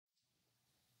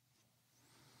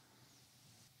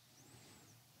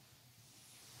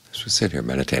As we sit here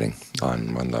meditating,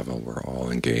 on one level we're all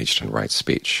engaged in right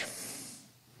speech.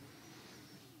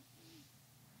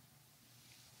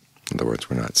 In other words,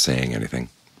 we're not saying anything.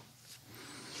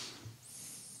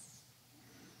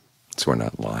 So we're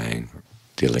not lying, or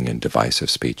dealing in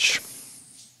divisive speech,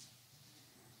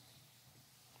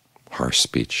 harsh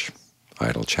speech,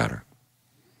 idle chatter.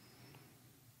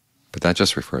 But that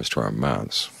just refers to our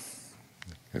mouths.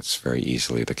 It's very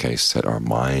easily the case that our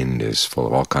mind is full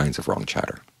of all kinds of wrong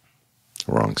chatter,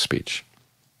 wrong speech.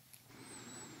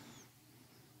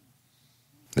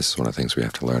 This is one of the things we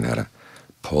have to learn how to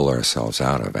pull ourselves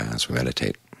out of as we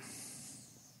meditate.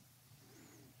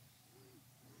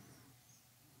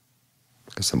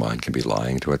 Because the mind can be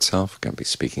lying to itself, can be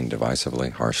speaking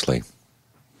divisively, harshly,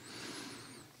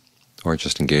 or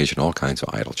just engage in all kinds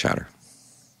of idle chatter.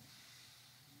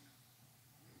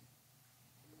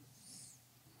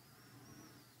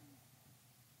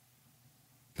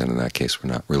 And in that case,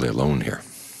 we're not really alone here.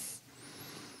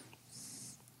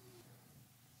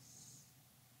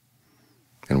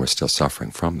 And we're still suffering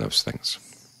from those things.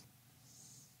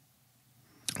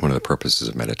 One of the purposes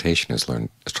of meditation is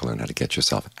to learn how to get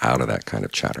yourself out of that kind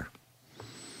of chatter.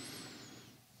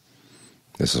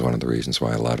 This is one of the reasons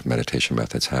why a lot of meditation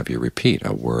methods have you repeat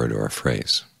a word or a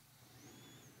phrase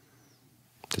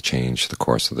to change the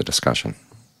course of the discussion.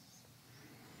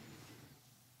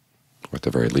 Or at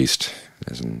the very least,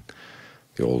 as in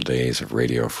the old days of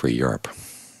Radio Free Europe,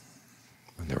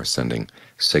 when they were sending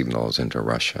signals into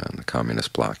Russia and the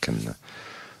communist bloc, and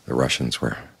the Russians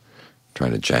were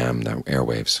trying to jam the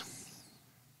airwaves.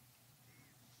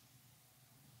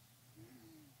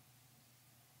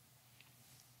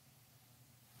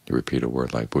 You repeat a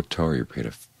word like Bhutto, or you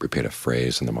repeat a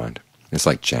phrase in the mind. It's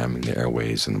like jamming the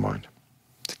airwaves in the mind.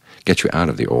 Get you out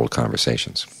of the old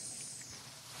conversations.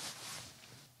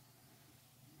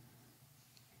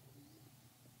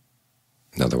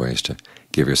 Another way is to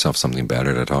give yourself something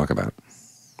better to talk about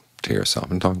to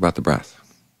yourself, and talk about the breath.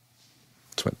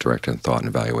 That's what directed thought and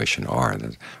evaluation are,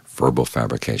 the verbal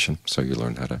fabrication. So you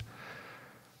learn how to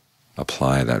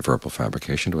apply that verbal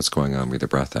fabrication to what's going on with your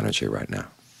breath energy right now,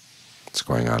 what's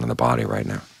going on in the body right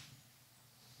now.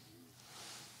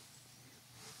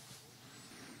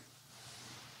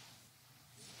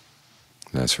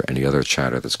 And as for any other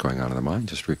chatter that's going on in the mind,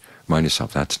 just remind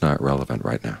yourself that's not relevant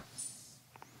right now.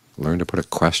 Learn to put a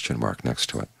question mark next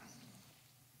to it.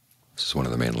 This is one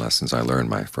of the main lessons I learned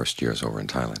my first years over in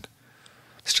Thailand.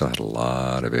 Still had a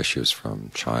lot of issues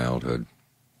from childhood,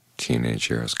 teenage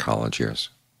years, college years.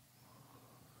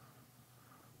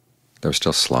 They were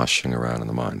still sloshing around in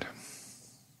the mind.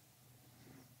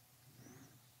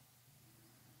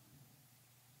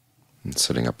 And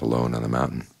sitting up alone on the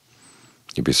mountain,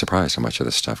 you'd be surprised how much of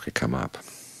this stuff could come up.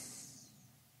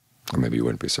 Or maybe you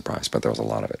wouldn't be surprised, but there was a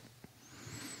lot of it.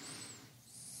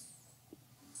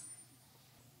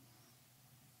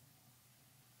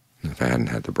 If I hadn't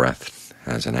had the breath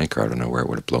as an anchor, I don't know where it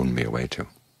would have blown me away to.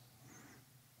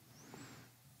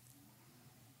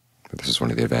 But this is one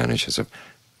of the advantages of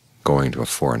going to a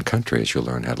foreign country, is you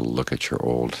learn how to look at your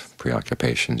old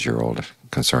preoccupations, your old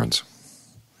concerns,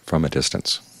 from a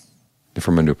distance,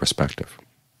 from a new perspective.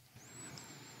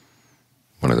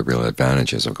 One of the real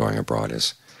advantages of going abroad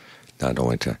is not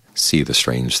only to see the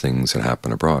strange things that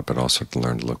happen abroad, but also to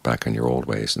learn to look back on your old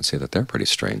ways and see that they're pretty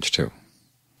strange too.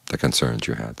 The concerns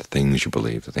you had, the things you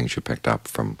believed, the things you picked up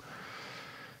from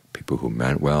people who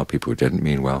meant well, people who didn't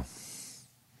mean well.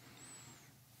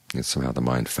 And somehow the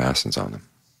mind fastens on them.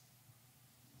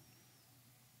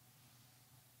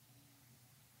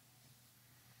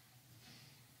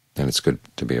 And it's good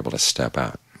to be able to step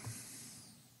out.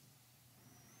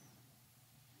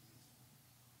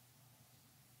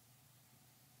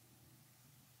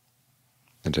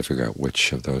 And to figure out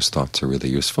which of those thoughts are really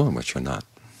useful and which are not.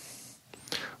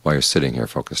 While you're sitting here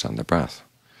focused on the breath,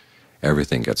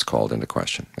 everything gets called into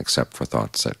question except for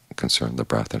thoughts that concern the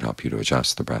breath and help you to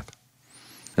adjust the breath.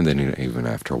 And then even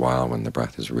after a while, when the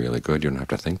breath is really good, you don't have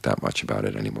to think that much about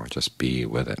it anymore. Just be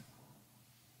with it.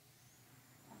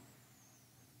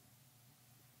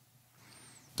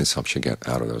 This helps you get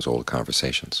out of those old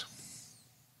conversations.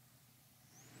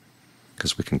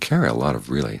 Because we can carry a lot of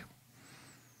really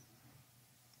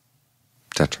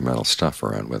detrimental stuff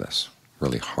around with us,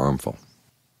 really harmful,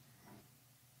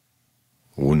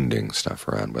 wounding stuff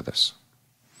around with us.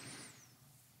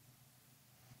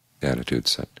 The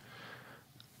attitudes that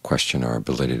question our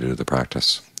ability to do the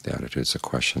practice, the attitudes that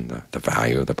question the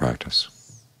value of the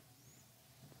practice,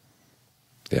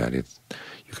 the idea that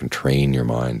you can train your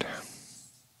mind.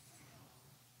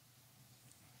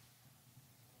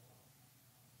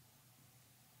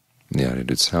 And the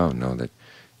attitudes, oh, no, that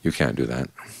you can't do that.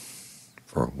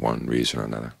 for one reason or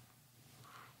another.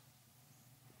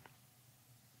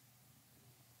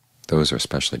 Those are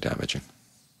especially damaging.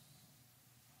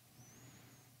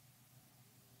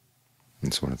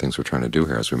 And so one of the things we're trying to do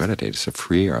here as we meditate is to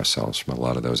free ourselves from a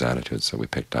lot of those attitudes that we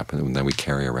picked up and then we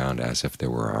carry around as if they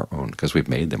were our own, because we've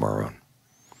made them our own.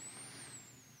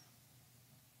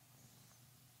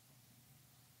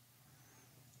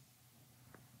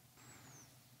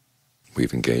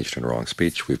 We've engaged in wrong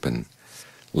speech. We've been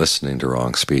listening to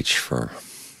wrong speech for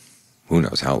who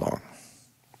knows how long,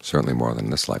 certainly more than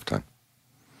this lifetime.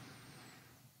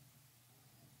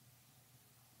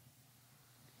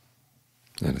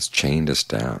 And it's chained us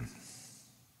down.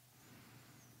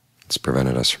 It's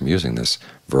prevented us from using this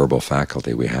verbal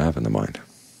faculty we have in the mind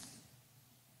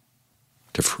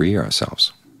to free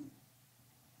ourselves.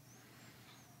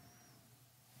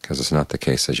 Because it's not the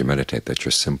case as you meditate that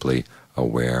you're simply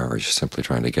aware or you're simply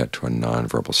trying to get to a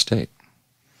nonverbal state.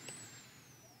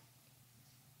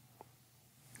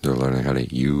 You're learning how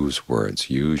to use words,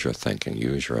 use your thinking,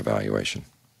 use your evaluation,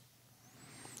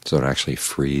 so it actually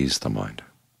frees the mind.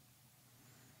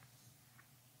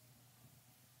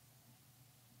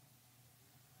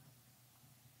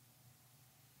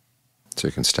 So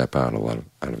you can step out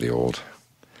out of the old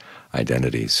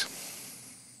identities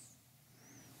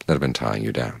that have been tying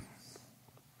you down.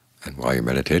 And while you're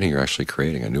meditating, you're actually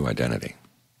creating a new identity.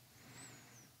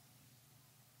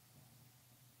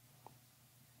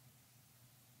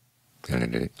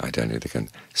 An identity that can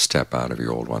step out of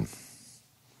your old one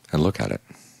and look at it.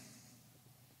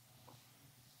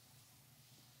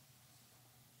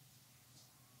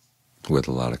 With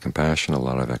a lot of compassion, a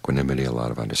lot of equanimity, a lot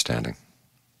of understanding,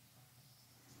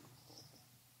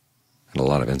 and a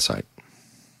lot of insight.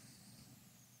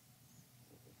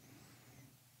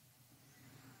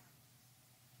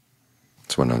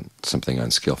 So when something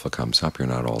unskillful comes up, you're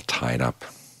not all tied up,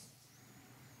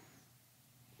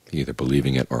 either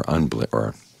believing it or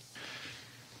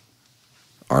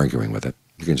arguing with it.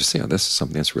 You can just say, oh, this is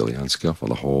something that's really unskillful.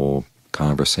 The whole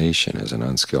conversation is an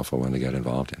unskillful one to get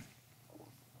involved in.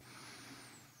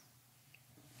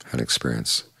 I had an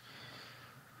experience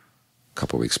a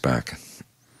couple weeks back.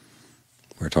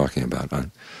 We're talking about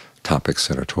topics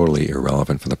that are totally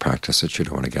irrelevant for the practice that you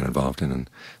don't want to get involved in, and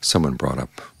someone brought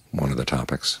up one of the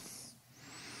topics.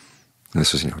 And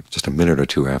this was, just a minute or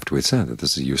two after we'd said that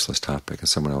this is a useless topic, and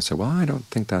someone else said, well, I don't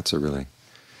think that's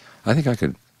I think I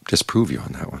could disprove you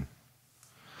on that one.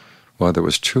 Whether it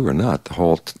was true or not, the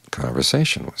whole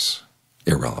conversation was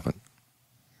irrelevant.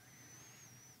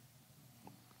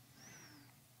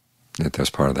 Yet there's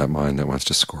part of that mind that wants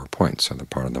to score points, or the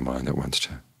part of the mind that wants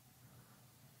to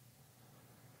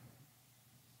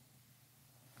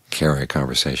carry a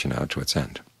conversation out to its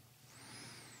end.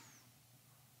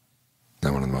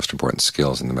 Now, one of the most important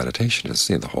skills in the meditation is to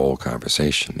see the whole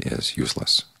conversation is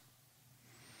useless.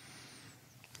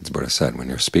 As Buddha said, when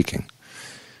you're speaking,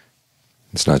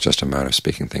 it's not just a matter of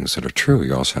speaking things that are true.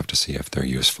 You also have to see if they're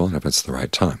useful and if it's the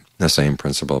right time. The same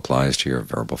principle applies to your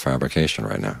verbal fabrication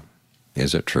right now.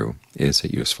 Is it true? Is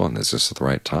it useful? And is this the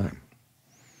right time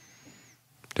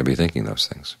to be thinking those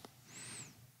things?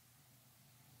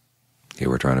 Here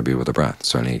we're trying to be with the breath,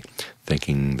 so any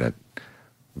thinking that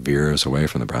veers away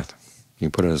from the breath, you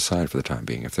can put it aside for the time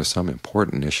being. If there's some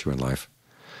important issue in life,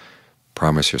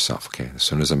 promise yourself, okay, as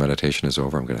soon as the meditation is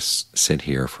over, I'm going to sit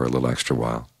here for a little extra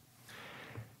while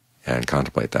and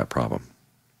contemplate that problem.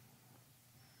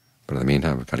 But in the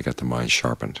meantime, I've got to get the mind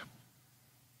sharpened.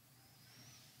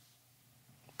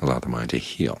 Allow the mind to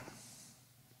heal.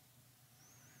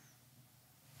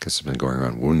 Because it's been going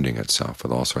around wounding itself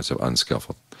with all sorts of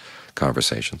unskillful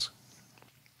conversations.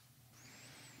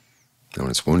 And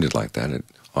when it's wounded like that, it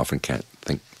often can't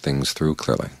think things through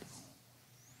clearly.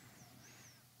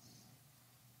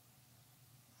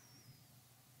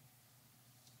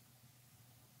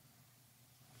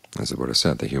 As the Buddha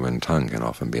said, the human tongue can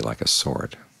often be like a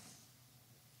sword.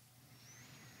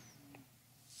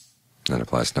 That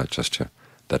applies not just to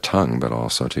the tongue, but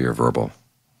also to your verbal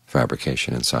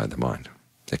fabrication inside the mind.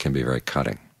 It can be very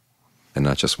cutting, and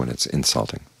not just when it's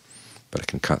insulting, but it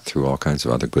can cut through all kinds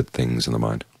of other good things in the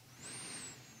mind.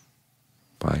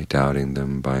 By doubting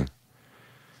them, by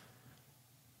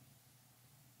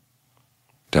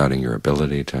doubting your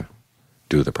ability to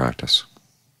do the practice.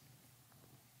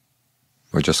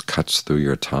 Or just cuts through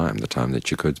your time, the time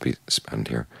that you could spend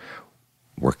here,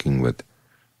 working with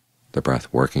the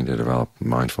breath, working to develop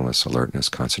mindfulness, alertness,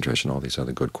 concentration, all these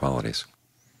other good qualities.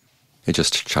 It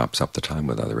just chops up the time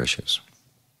with other issues.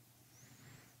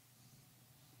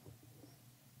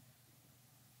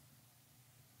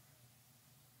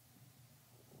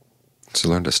 So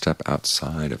learn to step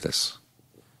outside of this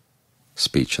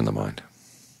speech in the mind.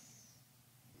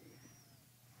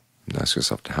 And ask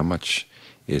yourself, how much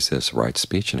is this right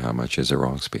speech and how much is it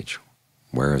wrong speech?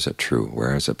 Where is it true?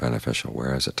 Where is it beneficial?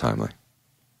 Where is it timely?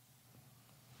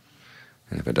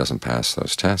 And if it doesn't pass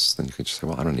those tests, then you can just say,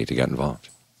 well, I don't need to get involved.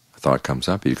 A thought comes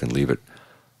up, you can leave it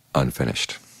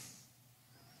unfinished.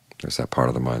 There's that part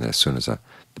of the mind that as soon as the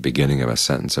beginning of a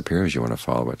sentence appears, you want to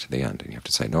follow it to the end. And you have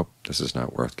to say, nope, this is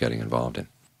not worth getting involved in.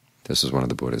 This is one of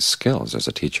the Buddha's skills as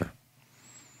a teacher.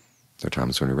 There are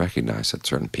times when he recognized that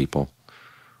certain people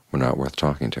were not worth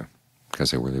talking to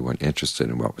because they really weren't interested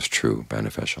in what was true,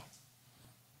 beneficial.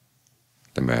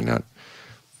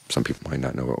 Some people might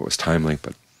not know what was timely,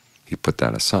 but he put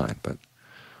that aside. But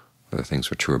whether things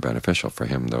were true or beneficial, for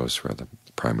him those were the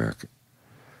primary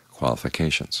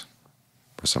qualifications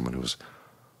for someone who was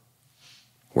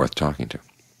worth talking to,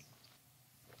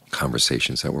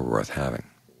 conversations that were worth having.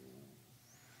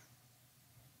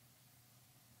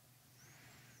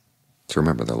 So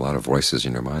remember, there are a lot of voices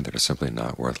in your mind that are simply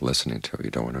not worth listening to.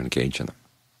 You don't want to engage in them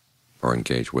or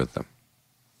engage with them.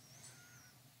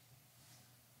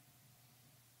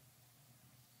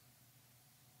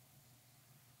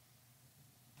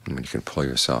 I mean, you can pull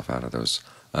yourself out of those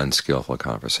unskillful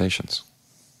conversations.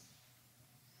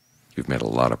 You've made a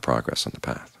lot of progress on the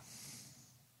path.